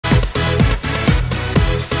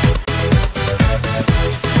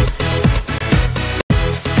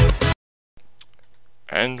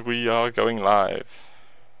And we are going live.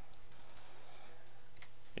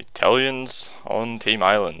 Italians on Team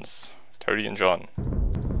Islands. Toady and JoN.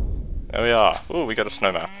 There we are. Ooh, we got a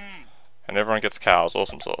snow map. And everyone gets cows.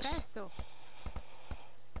 Awesome sauce.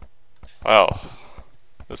 Well,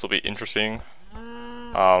 this will be interesting.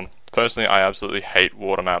 Personally, I absolutely hate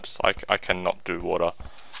water maps. I cannot do water.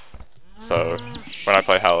 So, when I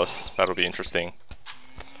play Hallis, that'll be interesting.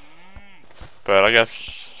 But I guess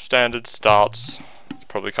standard starts.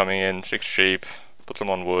 Probably coming in, 6 sheep, put them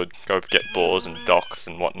on wood, go get boars and docks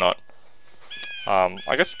and whatnot.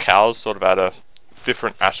 I guess cows sort of add a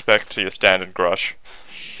different aspect to your standard grush,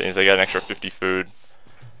 since they get an extra 50 food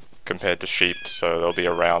compared to sheep, so they'll be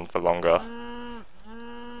around for longer.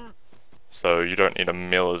 So you don't need a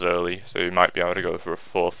mill as early, so you might be able to go for a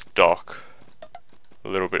 4th dock a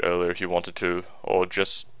little bit earlier if you wanted to, or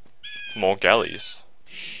just more galleys,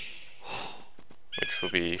 which will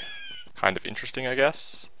be kind of interesting, I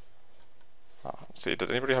guess. Let's see,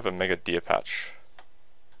 does anybody have a mega deer patch?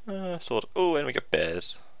 Sort of. Oh, and we get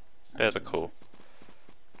bears. Bears are cool.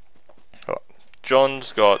 Oh,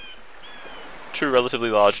 JoN's got 2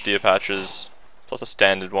 relatively large deer patches, plus a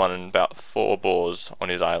standard one and about 4 boars on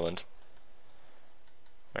his island.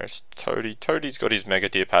 There's Toady. Toady's got his mega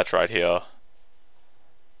deer patch right here.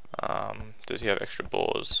 Does he have extra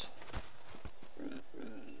boars?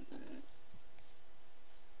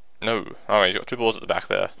 No. Oh, he's got 2 boars at the back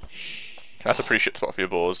there. That's a pretty shit spot for your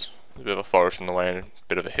boars. There's a bit of a forest in the way and a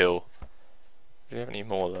bit of a hill. Do you have any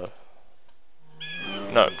more though?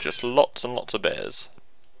 No, just lots and lots of bears.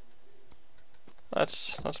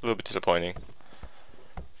 That's a little bit disappointing.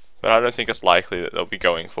 But I don't think it's likely that they'll be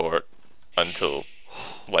going for it until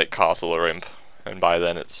Lake Castle or Imp, and by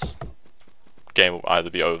then its game will either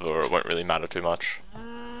be over or it won't really matter too much.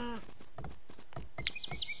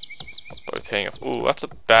 Both hanging off. Ooh, that's a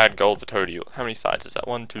bad gold for Toady. How many sides is that?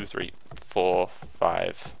 1, 2, 3, 4,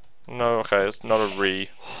 5. No, okay, it's not a re,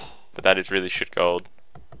 but that is really shit gold.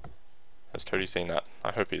 Has Toady seen that?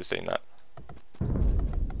 I hope he's seen that.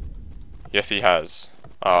 Yes, he has.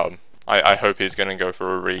 I hope he's gonna go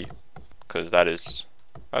for a re, because that's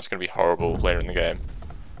gonna be horrible later in the game.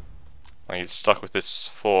 Like, he's stuck with these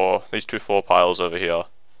 2 4 piles over here,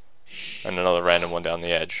 and another random one down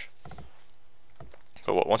the edge.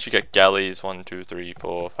 But once you get galleys, 1, 2, 3,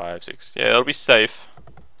 4, 5, 6, yeah, it'll be safe.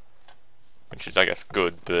 Which is, I guess,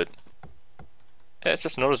 good, but yeah, it's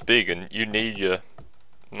just not as big, and you need your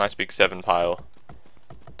nice big 7 pile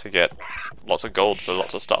to get lots of gold for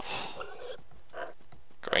lots of stuff.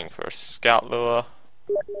 Going for a scout lure.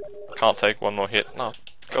 Can't take one more hit. No,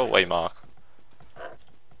 go away, Mark.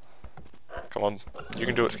 Come on, you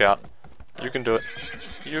can do it, Scout. You can do it.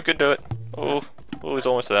 You can do it. Oh, he's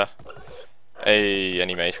almost there. Hey, and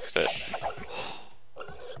he makes it.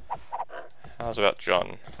 How's about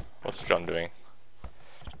JoN? What's JoN doing?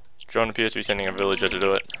 JoN appears to be sending a villager to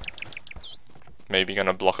do it. Maybe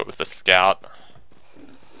gonna block it with the scout.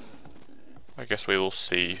 I guess we will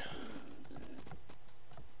see.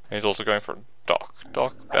 And he's also going for a dock.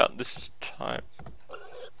 Dock about this time.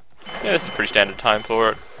 Yeah, it's a pretty standard time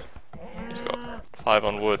for it. He's got 5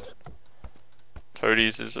 on wood.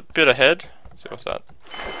 Toady's is a bit ahead. Let's see what's that.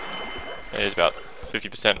 He's about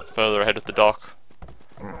 50% further ahead of the dock.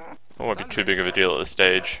 It won't be too big of a deal at this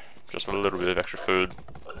stage. Just a little bit of extra food.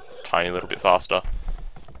 Tiny little bit faster.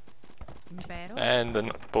 And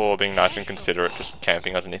the boar being nice and considerate, just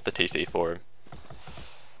camping underneath the TC for him.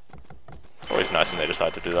 It's always nice when they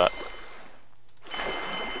decide to do that.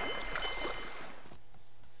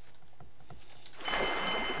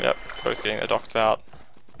 Yep, both getting their docks out.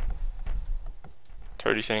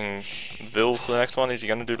 Toady saying Vil for the next one. Is he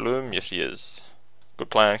going to do Loom? Yes, he is. Good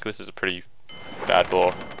plan, because this is a pretty bad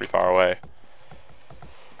boar, pretty far away.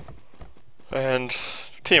 And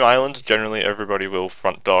Team Islands, generally everybody will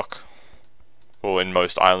front dock. Or in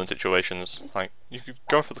most island situations. Like, you could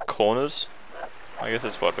go for the corners. I guess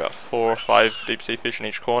it's what, about 4 or 5 deep sea fish in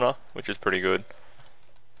each corner, which is pretty good.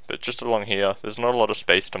 But just along here, there's not a lot of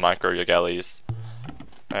space to micro your galleys.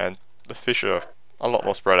 And the fish are a lot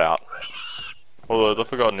more spread out. Although the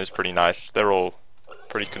Forgotten is pretty nice, they're all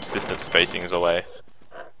pretty consistent spacings away.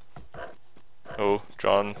 Oh,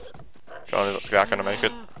 JoN. JoN, is that Scout gonna make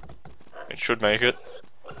it? It should make it.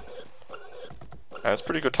 And it's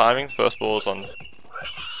pretty good timing. First ball is on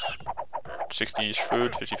 60-ish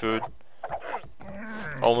food, 50 food.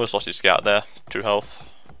 Almost lost his Scout there, 2 health.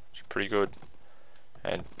 Which is pretty good.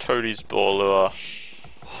 And Toady's ball lure.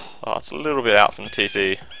 Oh, it's a little bit out from the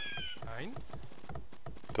TC.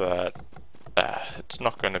 But it's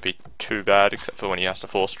not going to be too bad, except for when he has to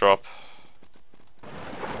force drop.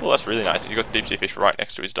 Well, that's really nice. He's got deep sea fish right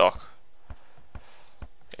next to his dock.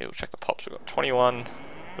 Okay, we'll check the pops. We've got 21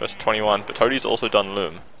 versus 21, but Toady's also done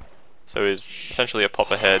loom. So he's essentially a pop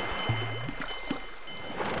ahead.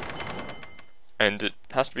 And it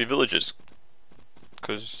has to be villages.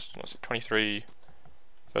 Because, what's it, 23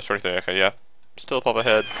 versus 23, okay, yeah. Still a pop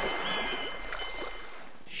ahead.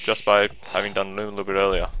 Just by having done loom a little bit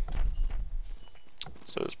earlier.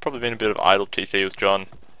 So there's probably been a bit of idle TC with JoN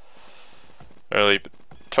early, but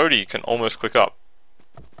Toady can almost click up.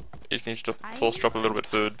 He just needs to force drop a little bit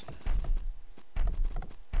of food.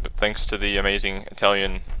 But thanks to the amazing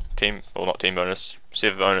Italian team, well not team bonus,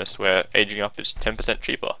 Civ bonus, where aging up is 10%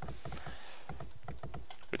 cheaper.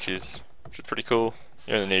 Which is pretty cool.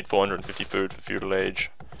 You only need 450 food for feudal age,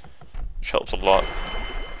 which helps a lot.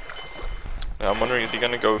 Now I'm wondering, is he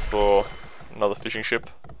going to go for another fishing ship?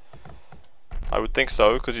 I would think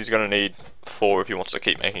so, because he's going to need 4 if he wants to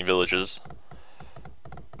keep making villages.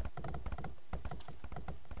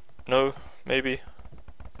 No, maybe.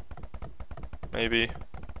 Maybe.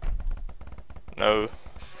 No.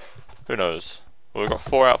 Who knows? Well, we've got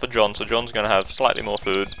 4 out for JoN, so JoN's going to have slightly more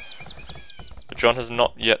food. But JoN has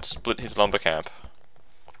not yet split his lumber camp.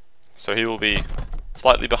 So he will be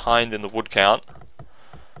slightly behind in the wood count.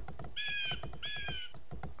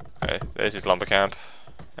 Okay, there's his lumber camp.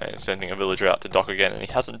 And sending a villager out to dock again, and he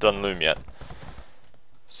hasn't done loom yet.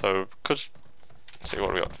 So, because, let's see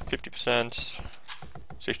what we got, 50%,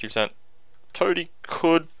 60%. Toady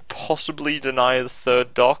could possibly deny the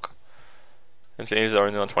 3rd dock. And since they're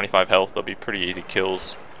only on 25 health, they'll be pretty easy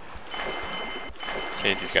kills.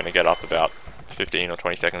 Since he's going to get up about 15 or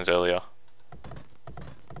 20 seconds earlier.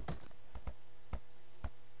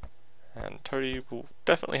 And Toady will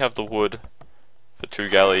definitely have the wood for 2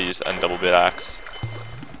 galleys and double bit axe.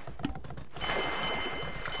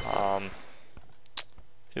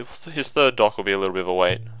 His 3rd dock will be a little bit of a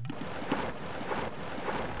wait.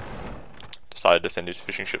 Decided to send his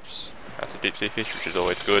fishing ships out to deep sea fish, which is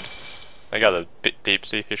always good. They gather deep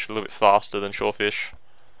sea fish a little bit faster than shore fish.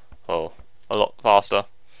 Well, a lot faster.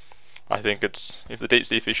 I think it's, if the deep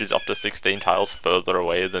sea fish is up to 16 tiles further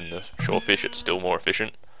away than the shore fish, it's still more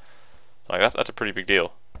efficient. Like that's a pretty big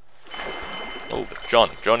deal. Oh, but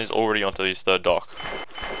JoN is already onto his 3rd dock.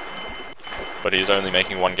 But he's only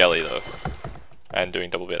making 1 galley though. And doing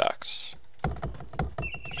double bit axe.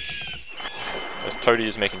 As Toady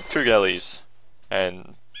is making 2 galleys.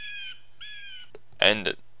 And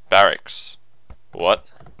barracks. What?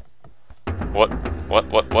 What?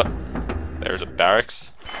 There's a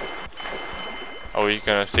barracks? Are we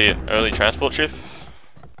gonna see an early transport ship?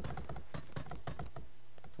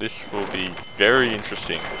 This will be very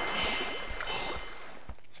interesting.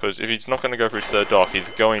 Because if he's not going to go for his 3rd dock, he's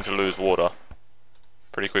going to lose water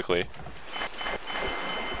pretty quickly.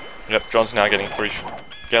 Yep, JoN's now getting 3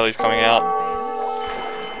 galleys coming out.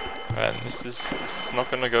 And this is not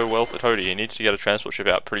going to go well for Toady. He needs to get a transport ship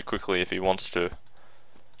out pretty quickly if he wants to.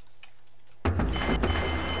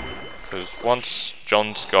 Because once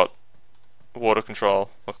JoN's got water control,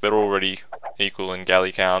 look, they're already equal in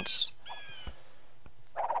galley counts.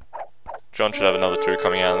 JoN should have another 2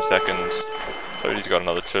 coming out in a second. Toady's got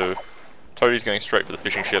another 2. Toady's going straight for the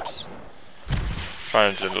fishing ships.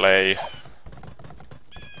 Trying to delay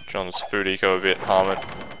JoN's food eco a bit, harm it.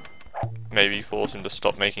 Maybe force him to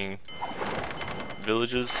stop making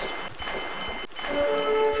villages.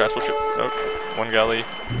 Transport ship, nope. 1 galley.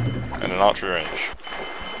 And an archery range.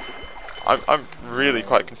 I'm really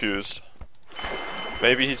quite confused.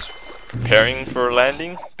 Maybe he's preparing for a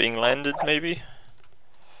landing? Being landed, maybe?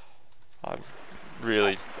 I'm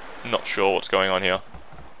really not sure what's going on here.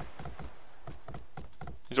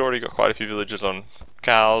 He's already got quite a few villages on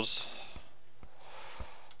cows.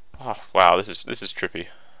 Oh, wow, this is trippy.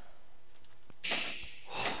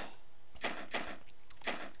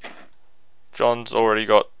 JoN's already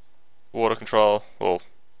got water control, or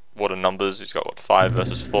water numbers. He's got what, 5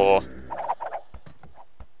 versus 4.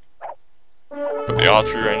 Got the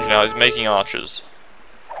archery range now. He's making archers.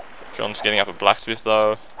 JoN's getting up a blacksmith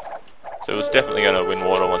though. So it's definitely going to win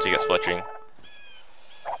water once he gets fletching.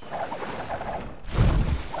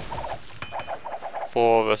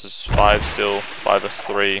 4 versus 5 still. 5 versus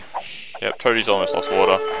 3. Yep, Toady's almost lost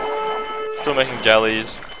water. Still making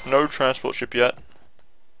galleys. No transport ship yet.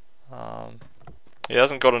 He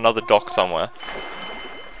hasn't got another dock somewhere.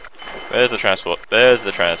 There's the transport. There's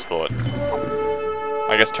the transport.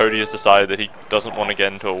 I guess Toady has decided that he doesn't want to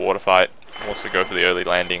get into a water fight. He wants to go for the early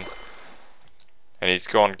landing. And he's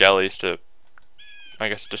gone galleys to, I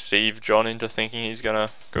guess, deceive JoN into thinking he's gonna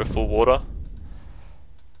go full water.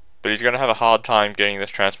 But he's gonna have a hard time getting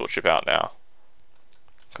this transport ship out now.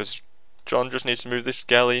 Because JoN just needs to move this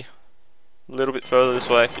galley a little bit further this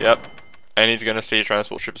way. Yep. and he's going to see a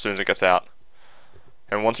transport ship as soon as it gets out.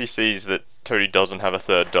 And once he sees that Toady doesn't have a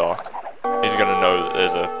third dock, he's going to know that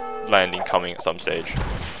there's a landing coming at some stage.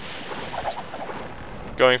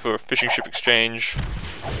 Going for a fishing ship exchange,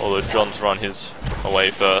 although JoN's run his away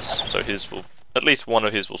first, so his will, at least one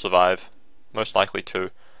of his will survive, most likely two.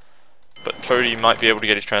 But Toady might be able to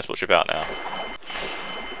get his transport ship out now.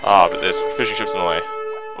 Ah, but there's fishing ships in the way.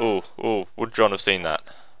 Ooh, would JoN have seen that?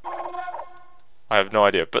 I have no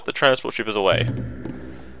idea, but the transport ship is away.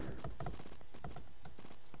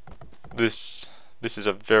 This is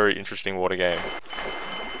a very interesting water game.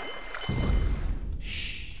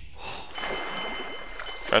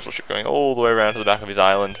 Transport ship going all the way around to the back of his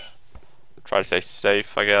island. Try to stay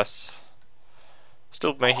safe, I guess.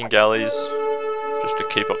 Still making galleys, just to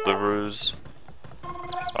keep up the ruse.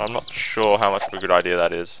 I'm not sure how much of a good idea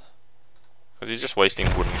that is. Because he's just wasting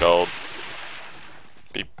wood and gold.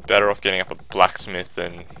 Be better off getting up a blacksmith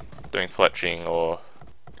than doing fletching or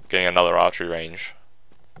getting another archery range.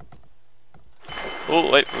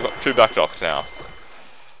 Oh wait, we've got two back docks now.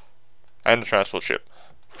 And a transport ship.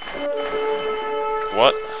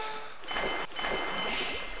 What?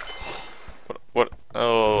 What?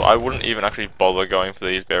 Oh, I wouldn't even actually bother going for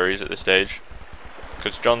these berries at this stage.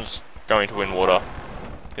 Because JoN's going to win water.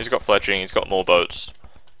 He's got fletching, he's got more boats.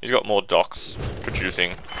 He's got more docks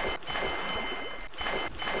producing.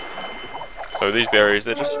 So these berries,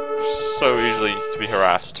 they're just so easily to be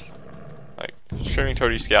harassed. Like, streaming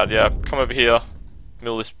Toady Scout, yeah, come over here.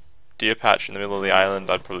 Middle of this deer patch in the middle of the island,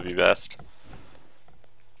 that'd probably be best.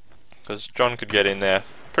 Because JoN could get in there,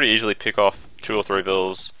 pretty easily pick off 2 or 3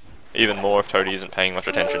 vills. Even more if Toady isn't paying much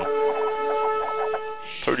attention.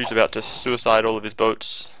 Toady's about to suicide all of his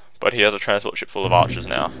boats, but he has a transport ship full of archers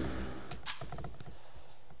now.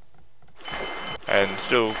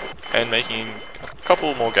 And making a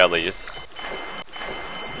couple more galleys.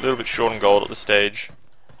 A little bit short on gold at this stage.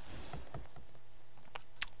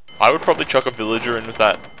 I would probably chuck a villager in with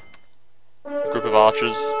that group of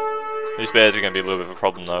archers. These bears are going to be a little bit of a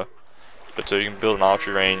problem though. But so you can build an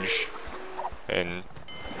archery range and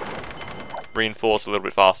reinforce a little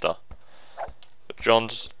bit faster. But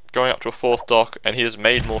JoN's going up to a 4th dock and he has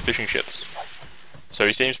made more fishing ships. So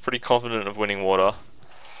he seems pretty confident of winning water.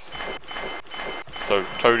 So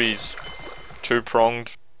Toady's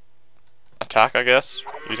 2-pronged attack, I guess,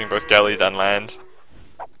 using both galleys and land,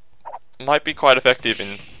 might be quite effective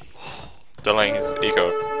in delaying his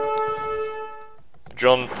eco.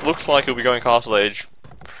 JoN looks like he'll be going Castle Age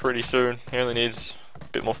pretty soon. He only needs a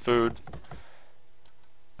bit more food.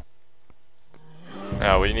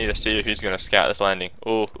 Now we need to see if he's going to scout this landing.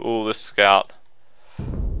 Ooh, this scout.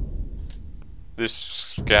 This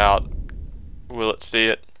scout. Will it see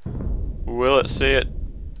it? Will it see it?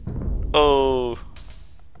 Oh,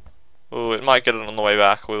 it might get it on the way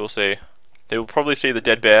back. We will see. They will probably see the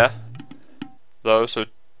dead bear, though, so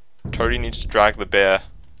Toady needs to drag the bear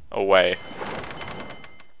away.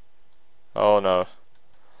 Oh no.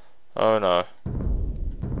 Oh no.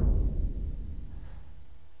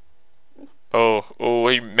 Oh,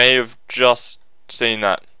 he may have just seen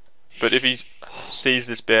that. But if he sees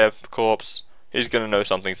this bear corpse, he's gonna know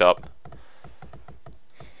something's up.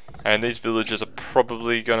 And these villagers are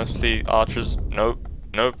probably gonna see archers. Nope,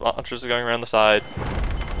 archers are going around the side.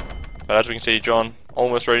 But as we can see, JoN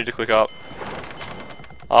almost ready to click up.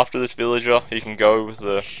 After this villager, he can go with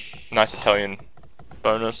the nice Italian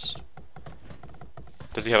bonus.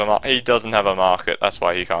 Does he have a market? He doesn't have a market, that's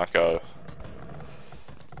why he can't go.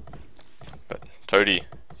 But Toady,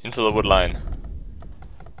 into the wood line.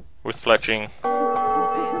 With fletching.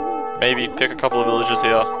 Maybe pick a couple of villagers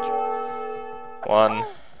here. 1,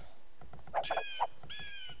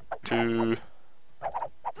 2.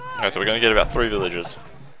 Okay, so we're going to get about 3 villagers.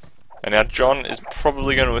 And now JoN is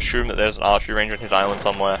probably going to assume that there's an archery range on his island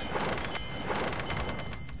somewhere.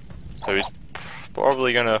 So he's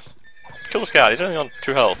probably going to kill the scout. He's only on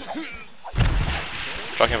 2 health.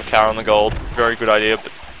 Chucking up a tower on the gold. Very good idea,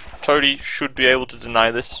 but Toady should be able to deny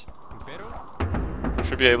this.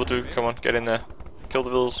 Should be able to. Come on, get in there. Kill the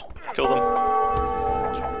vills. Kill them.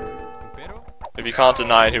 If he can't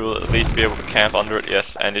deny it, he will at least be able to camp under it,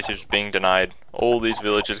 yes, and it is being denied. All these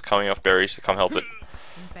villagers coming off berries to come help it.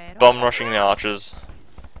 Bum rushing the archers.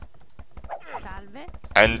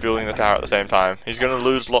 And building the tower at the same time. He's going to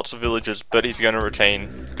lose lots of villagers, but he's going to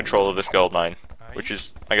retain control of this gold mine. Which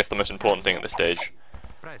is, I guess, the most important thing at this stage.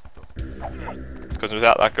 Because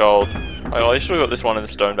without that gold... Oh, he's still got this one in the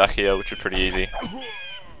stone back here, which is pretty easy.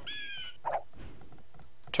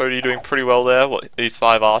 Toady doing pretty well there. What, these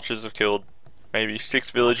 5 archers have killed maybe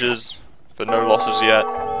 6 villagers for no losses yet.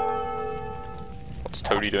 What's is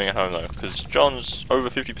Toady doing at home though? Because JoN's over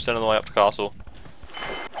 50% of the way up to castle.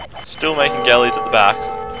 Still making galleys at the back.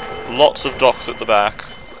 Lots of docks at the back.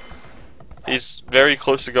 He's very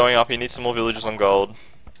close to going up. He needs some more villagers on gold.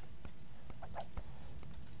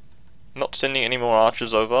 Not sending any more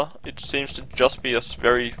archers over. It seems to just be a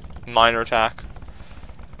very minor attack.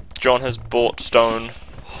 JoN has bought stone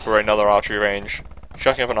for another archery range.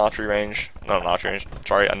 Chucking up an archery range. Not an archery range,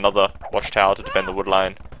 sorry, another watchtower to defend the wood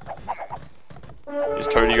line. Is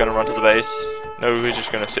Toady going to run to the base? No, he's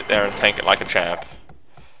just going to sit there and tank it like a champ.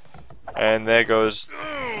 And there goes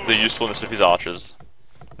the usefulness of his archers.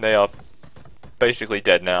 They are basically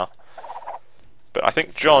dead now. But I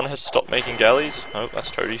think JoN has stopped making galleys. Oh,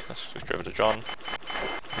 that's Toady. Let's switch over to JoN.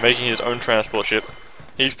 Making his own transport ship.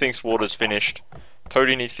 He thinks water's finished.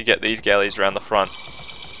 Toady needs to get these galleys around the front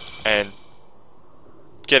and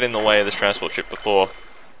get in the way of this transport ship before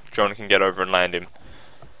JoN can get over and land him.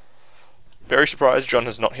 Very surprised JoN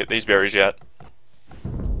has not hit these berries yet.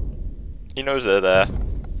 He knows they're there.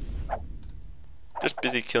 Just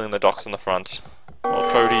busy killing the docks on the front.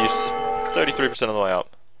 While Toady's 33% of the way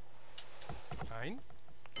up.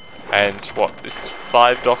 And what, this is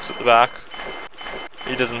 5 docks at the back?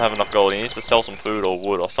 He doesn't have enough gold, he needs to sell some food or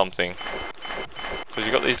wood or something. Because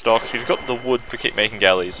you've got these docks, he's got the wood to keep making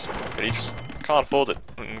galleys, but he just can't afford it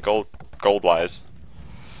in gold-wise.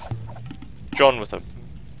 JoN with a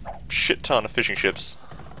shit ton of fishing ships.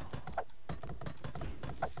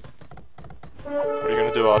 What are you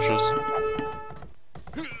gonna do, archers?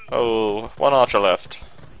 Oh, 1 archer left.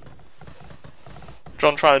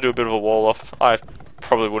 JoN trying to do a bit of a wall off. I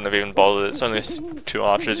probably wouldn't have even bothered. It's only 2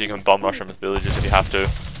 archers, you can bum rush them with villagers if you have to.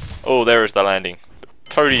 Oh, there is the landing.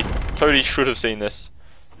 Toady should have seen this.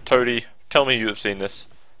 Toady, tell me you have seen this.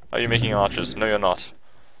 Are you making archers? No, you're not.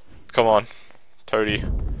 Come on, Toady.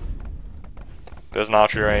 There's an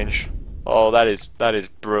archery range. Oh, that is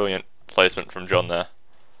brilliant placement from JoN there.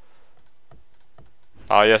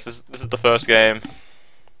 Yes, this is the first game.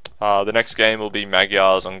 The next game will be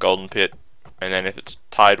Magyars on Golden Pit, and then if it's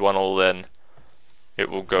tied 1-1, then it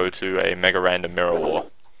will go to a mega random mirror war.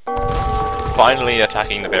 Finally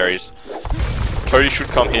attacking the berries. Toady should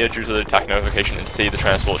come here due to the attack notification and see the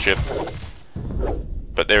transport ship.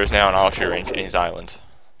 But there is now an archery range in his island.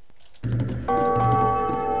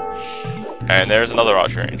 And there is another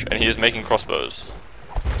archery range, and he is making crossbows.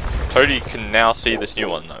 Toady can now see this new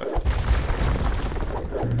one though.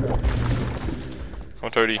 Come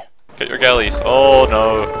on, Toady. Get your galleys. Oh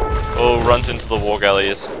no. Oh, runs into the war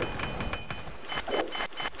galleys.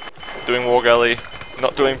 Doing war galley.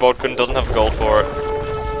 Not doing bodkin, doesn't have the gold for it.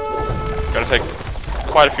 Gonna take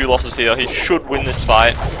quite a few losses here. He should win this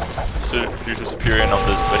fight due to superior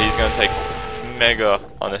numbers, but he's gonna take mega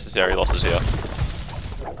unnecessary losses here.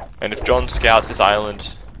 And if JoN scouts this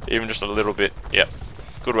island, even just a little bit, yep.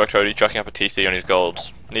 Good work, Toady, chucking up a TC on his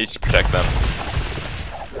golds. Needs to protect them.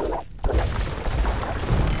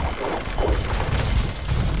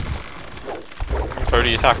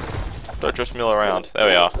 Toady, attack. Don't just mill around. There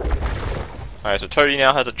we are. Alright, so Toady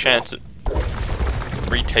now has a chance at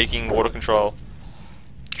retaking water control.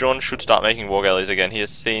 JoN should start making war galleys again. He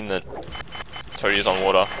has seen that Toady is on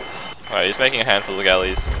water. Alright, he's making a handful of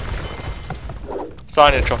galleys.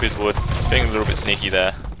 Starting to chop his wood, being a little bit sneaky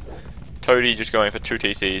there. Toady just going for 2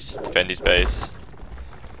 TCs to defend his base.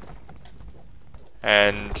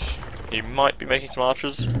 And he might be making some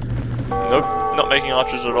archers. Nope, not making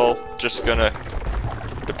archers at all. Just gonna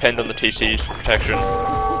depend on the TCs for protection.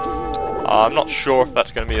 I'm not sure if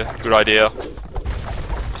that's going to be a good idea.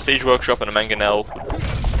 A siege workshop and a mangonel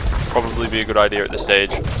would probably be a good idea at this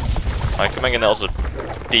stage. Like, the mangonels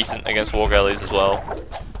are decent against war galleys as well.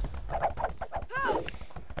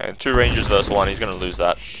 And 2 rangers versus 1, he's going to lose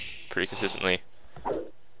that pretty consistently.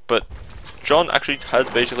 But JoN actually has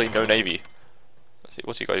basically no navy. Let's see,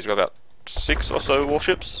 what's he got? He's got about 6 or so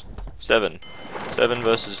warships? 7. 7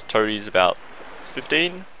 versus Toady's about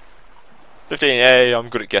 15? 15, yay, I'm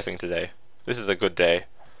good at guessing today. This is a good day.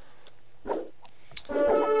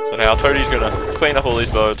 So now Toady's gonna clean up all these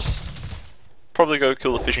boats, probably go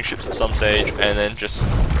kill the fishing ships at some stage, and then just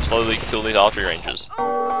slowly kill these archery ranges.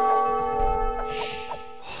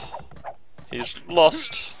 He's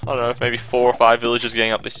lost, I don't know, maybe 4 or 5 villagers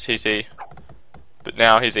getting up this TC, but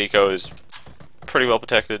now his eco is pretty well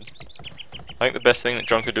protected. I think the best thing that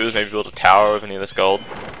JoN could do is maybe build a tower over near this gold,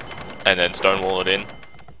 and then stonewall it in.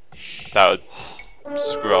 That would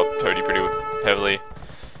screw up Toady pretty heavily.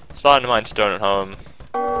 Starting to mine stone at home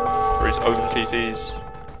for his own TCs,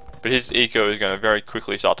 but his eco is going to very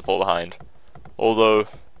quickly start to fall behind. Although,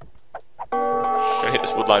 going to hit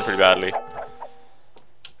this wood line pretty badly.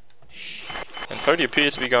 And Toady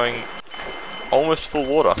appears to be going almost full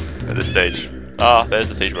water at this stage. Ah, there's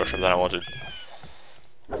the siege workshop that I wanted.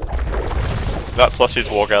 That plus his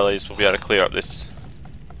war galleys will be able to clear up this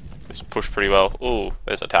push pretty well. Ooh,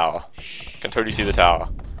 there's a tower. Can Toady see the tower?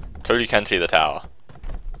 Toady can see the tower.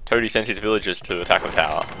 Toady sends his villagers to attack the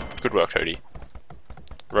tower. Good work, Toady.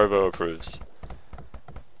 Robo approves.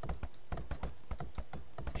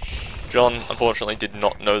 JoN, unfortunately, did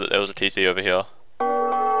not know that there was a TC over here.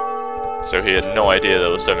 So he had no idea there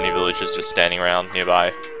were so many villagers just standing around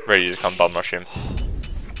nearby, ready to come bum rush him.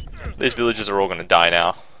 These villagers are all going to die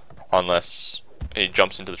now, unless he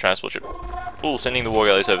jumps into the transport ship. Ooh, sending the war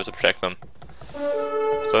galleys over to protect them.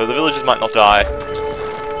 So the villagers might not die.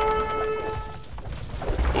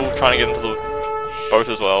 Ooh, trying to get into the boat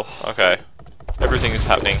as well. Okay. Everything is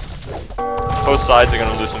happening. Both sides are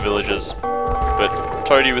going to lose some villagers. But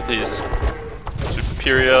Toady with his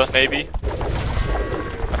superior navy,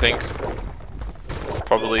 I think,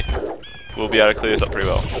 probably, will be able to clear this up pretty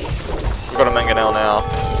well. We've got a mangonel now.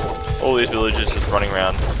 All these villagers just running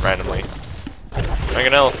around randomly.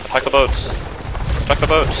 Mangonel, attack the boats! Attack the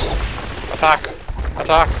boats! Attack!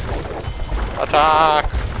 Attack! Attack!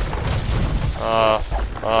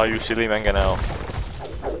 You silly mangonel.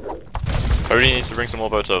 Toady needs to bring some more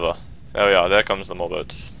boats over. There we are, there comes the more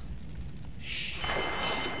boats.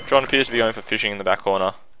 JoN appears to be going for fishing in the back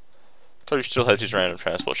corner. Toady still has his random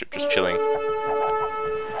transport ship just chilling.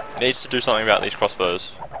 Needs to do something about these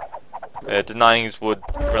crossbows. They're denying his wood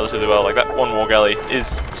relatively well. Like that one war galley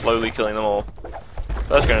is slowly killing them all.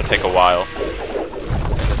 That's going to take a while.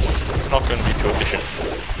 And it's not going to be too efficient.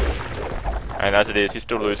 And as it is, he's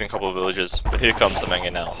still losing a couple of villagers. But here comes the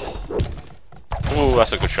mangonel. Ooh,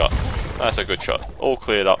 that's a good shot. That's a good shot. All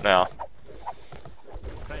cleared up now.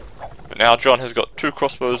 But now JoN has got 2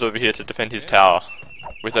 crossbows over here to defend his tower.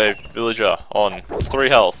 With a villager on 3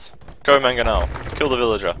 health. Go mangonel. Kill the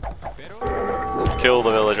villager. Kill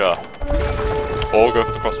the villager. Or go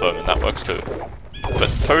for the crossbowman, that works too. But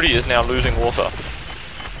Toady is now losing water.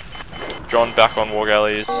 JoN back on war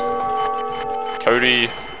galleys. Toady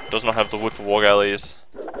does not have the wood for war galleys.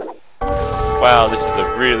 Wow, this is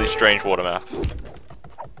a really strange water map.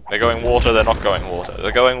 They're going water, they're not going water.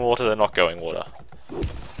 They're going water, they're not going water.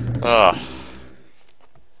 Ah.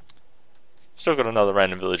 Still got another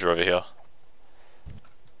random villager over here.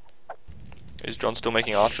 Is JoN still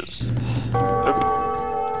making archers? Nope.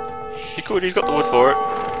 He could, he's got the wood for it.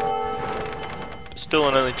 Still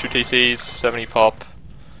on only 2 TCs, 70 pop.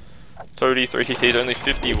 Toady, 3 TCs, only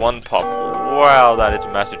 51 pop. Wow, that is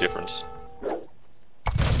a massive difference.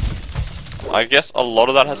 I guess a lot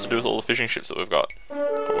of that has to do with all the fishing ships that we've got.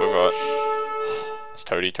 It's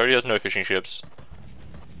Toady. Toady has no fishing ships.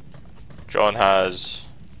 JoN has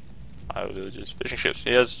fishing ships.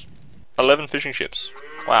 He has 11 fishing ships.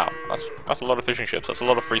 Wow, that's a lot of fishing ships. That's a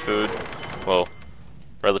lot of free food. Well,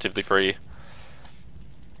 relatively free.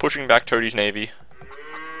 Pushing back Toady's navy.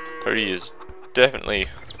 Toady is definitely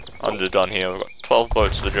underdone here. We've got 12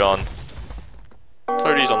 boats to JoN.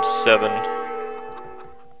 Toady's on 7.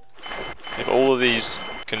 If all of these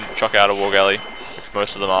can chuck out a war galley, which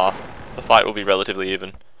most of them are, the fight will be relatively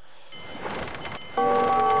even.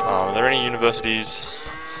 Are there any universities?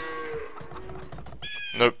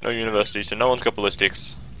 Nope, no universities, so no one's got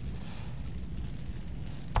ballistics.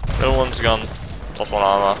 No one's gun, +1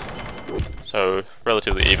 armor. So,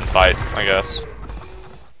 relatively even fight, I guess.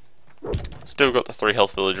 Still got the 3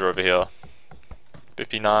 health villager over here.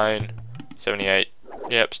 59, 78.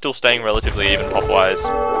 Yep, still staying relatively even pop-wise.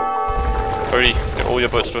 Toady, get all your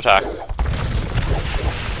boats to attack.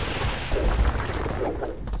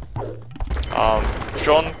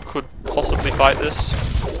 JoN could possibly fight this.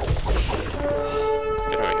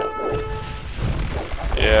 Get over here.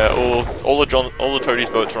 Yeah, all the Toady's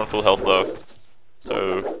boats are on full health though.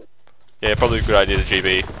 So, yeah, probably a good idea to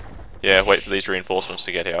GB. Yeah, wait for these reinforcements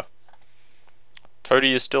to get here.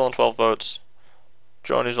 Toady is still on 12 boats.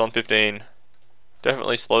 JoN is on 15.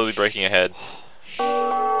 Definitely slowly breaking ahead.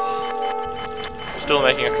 Still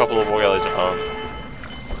making a couple of war galleys at home.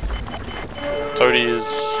 Toady is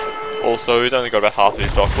also, he's only got about half of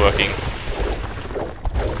his docks working.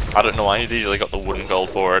 I don't know why, he's easily got the wood and gold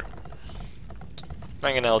for it.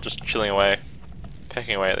 Mangonel just chilling away,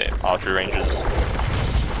 pecking away at the archery ranges.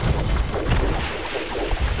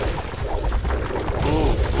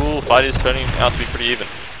 Ooh, fight is turning out to be pretty even.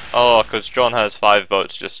 Oh, because JoN has 5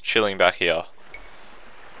 boats just chilling back here.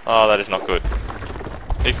 Oh, that is not good.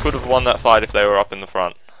 He could have won that fight if they were up in the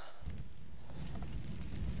front.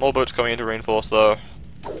 More boats coming in to reinforce though.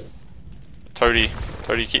 Toady,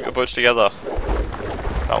 keep your boats together.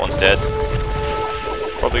 That one's dead.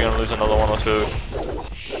 Probably gonna lose another 1 or 2.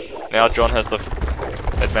 Now JoN has the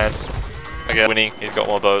advance again winning, he's got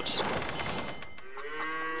more boats.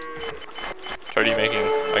 Toady making,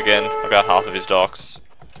 again, about half of his docks.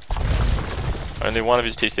 Only one of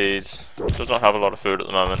his TCs, does not have a lot of food at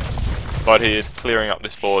the moment, but he is clearing up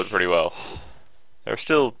this forward pretty well. There are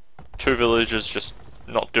still 2 villagers just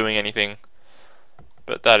not doing anything,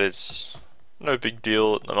 but that is no big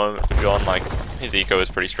deal at the moment for JoN. Like, his eco is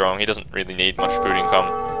pretty strong, he doesn't really need much food income.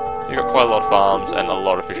 He's got quite a lot of farms and a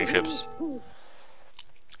lot of fishing ships.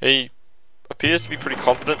 He appears to be pretty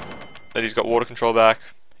confident that he's got water control back.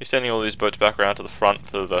 He's sending all these boats back around to the front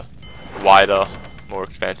for the wider, more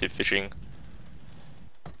expansive fishing.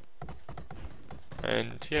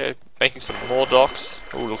 And yeah, making some more docks.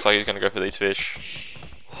 Oh, looks like he's going to go for these fish.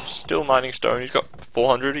 Still mining stone, he's got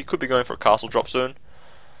 400, he could be going for a castle drop soon.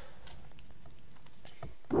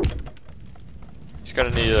 He's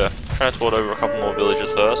going to need to transport over a couple more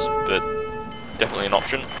villages first, but definitely an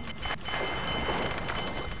option.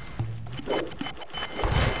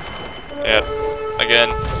 Yeah, again,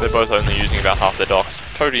 they're both only using about half their docks.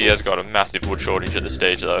 Toady has got a massive wood shortage at this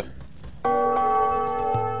stage though.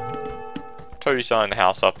 Toady signing the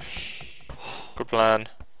house up. Good plan.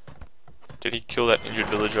 Did he kill that injured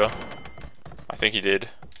villager? I think he did.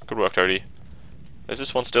 Good work, Toady. There's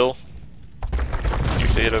this one still. Can you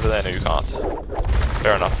see it over there? No, you can't.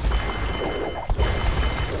 Fair enough.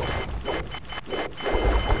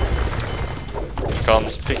 Here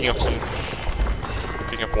comes, picking off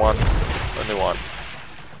one. Only one.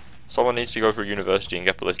 Someone needs to go for a university and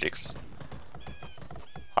get ballistics.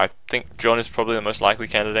 I think JoN is probably the most likely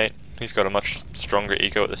candidate. He's got a much stronger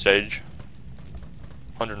eco at this stage.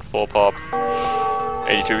 104 pop.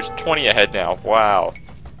 82, it's 20 ahead now, wow.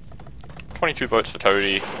 22 boats for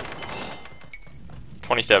Toady.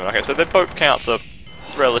 27, okay, so their boat counts are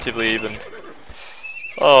relatively even.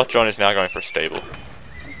 Oh, JoN is now going for a stable.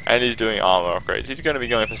 And he's doing armor upgrades. He's going to be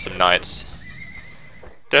going for some knights.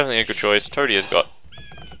 Definitely a good choice. Toady has got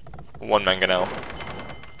 1 mangonel.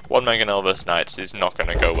 1 mangonel versus knights is not going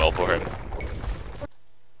to go well for him.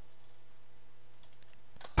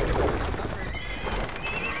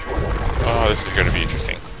 Oh, this is going to be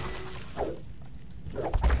interesting.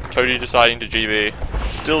 Toady deciding to GB.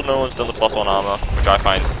 Still no one's done the +1 armor, which I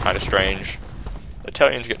find kind of strange.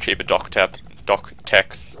 Italians get cheaper dock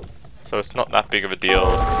techs, so it's not that big of a deal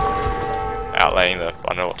outlaying the,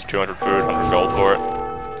 I don't know, what's 200 food, 100 gold for it.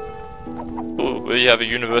 Ooh, we have a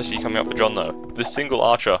university coming up for JoN though. This single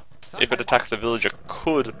archer, if it attacks the villager,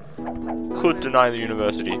 could deny the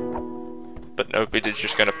university. But nope, it is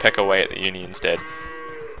just going to peck away at the uni instead.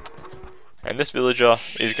 And this villager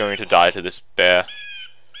is going to die to this bear.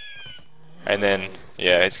 And then,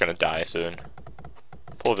 yeah, it's going to die soon.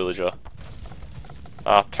 Poor villager.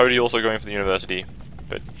 Toady also going for the university,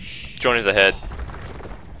 but JoN is ahead.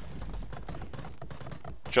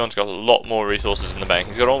 JoN's got a lot more resources in the bank.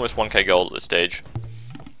 He's got almost 1k gold at this stage.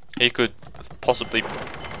 He could possibly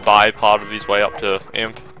buy part of his way up to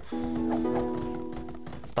Imp. I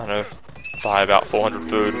don't know, buy about 400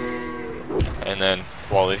 food. And then,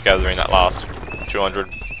 while he's gathering that last 200,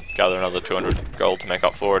 gather another 200 gold to make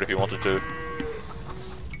up for it if he wanted to.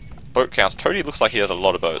 Boat counts. Toady looks like he has a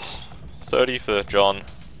lot of boats. 30 for JoN.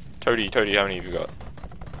 Toady, how many have you got?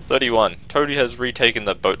 31. Toady has retaken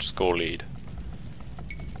the boat score lead.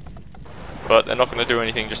 But they're not going to do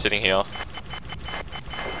anything just sitting here.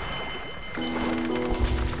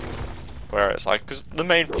 Where it's like, because the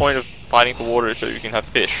main point of fighting for water is so you can have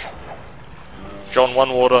fish. JoN won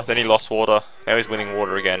water, then he lost water, now he's winning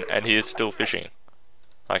water again, and he is still fishing.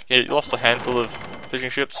 Like, he lost a handful of fishing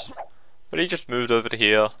ships, but he just moved over to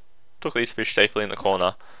here, took these fish safely in the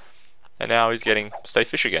corner, and now he's getting safe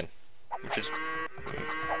fish again. Which is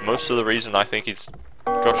most of the reason I think he's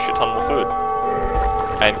got a shit ton more food.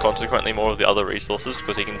 And consequently more of the other resources,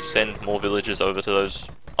 because he can send more villagers over to those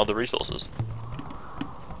other resources.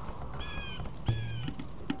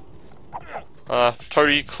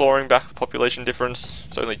 Toady clawing back the population difference.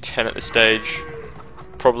 It's only 10 at this stage.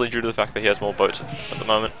 Probably due to the fact that he has more boats at the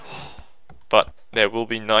moment. But there will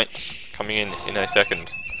be knights coming in a second.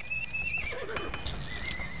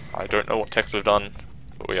 I don't know what text we've done,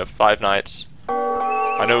 but we have 5 knights.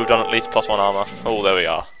 I know we've done at least +1 armor. Oh, there we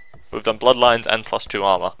are. We've done bloodlines and +2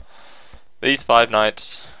 armor. These 5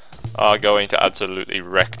 knights are going to absolutely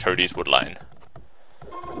wreck Toady's woodline.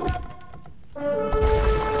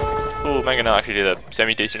 Ooh, Mangonel actually did a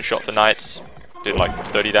semi-decent shot for knights. Did like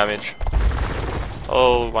 30 damage.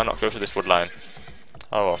 Oh, why not go for this woodline?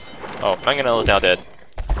 Oh well. Oh, Mangonel is now dead.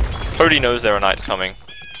 Toady knows there are knights coming.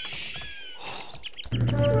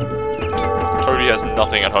 Toady has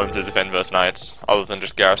nothing at home to defend versus knights, other than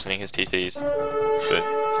just garrisoning his TCs. But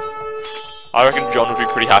I reckon JoN would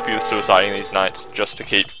be pretty happy with suiciding these knights just to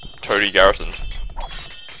keep Toady garrisoned.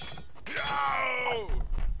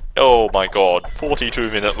 Oh my god,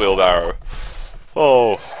 42-minute wheelbarrow.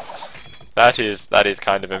 Oh, that is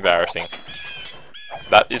kind of embarrassing.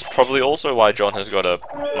 That is probably also why JoN has got a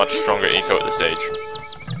much stronger eco at this stage.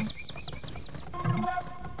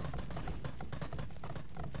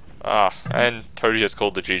 Ah, and Toady has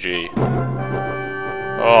called the GG.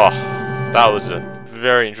 Oh, that was a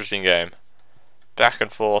very interesting game. Back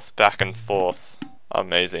and forth, back and forth.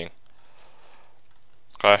 Amazing.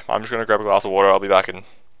 Okay, I'm just gonna grab a glass of water. I'll be back in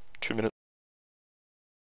 2 minutes.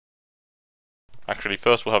 Actually,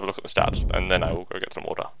 first we'll have a look at the stats, and then I will go get some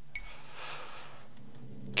water.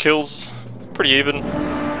 Kills, pretty even.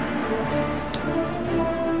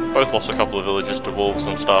 Both lost a couple of villages to wolves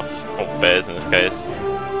and stuff, or bears in this case.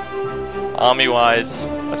 Army-wise,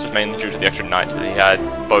 that's just mainly due to the extra knights that he had.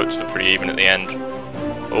 Boats were pretty even at the end.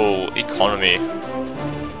 Oh, economy.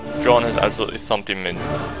 JoN has absolutely thumped him in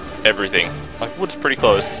everything. Like, wood's pretty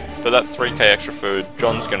close, but that 3k extra food,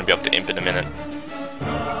 JoN's going to be up to imp in a minute.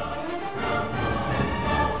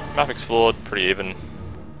 Map explored, pretty even.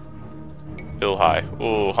 Bill high.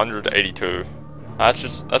 Ooh, 182. That's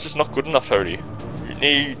just not good enough, Toady. You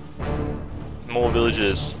need more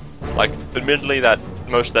villages. Like, admittedly, that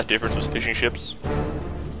most of that difference was fishing ships,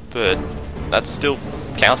 but that still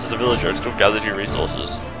counts as a villager. It still gathers you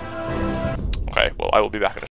resources. Okay, well, I will be back in a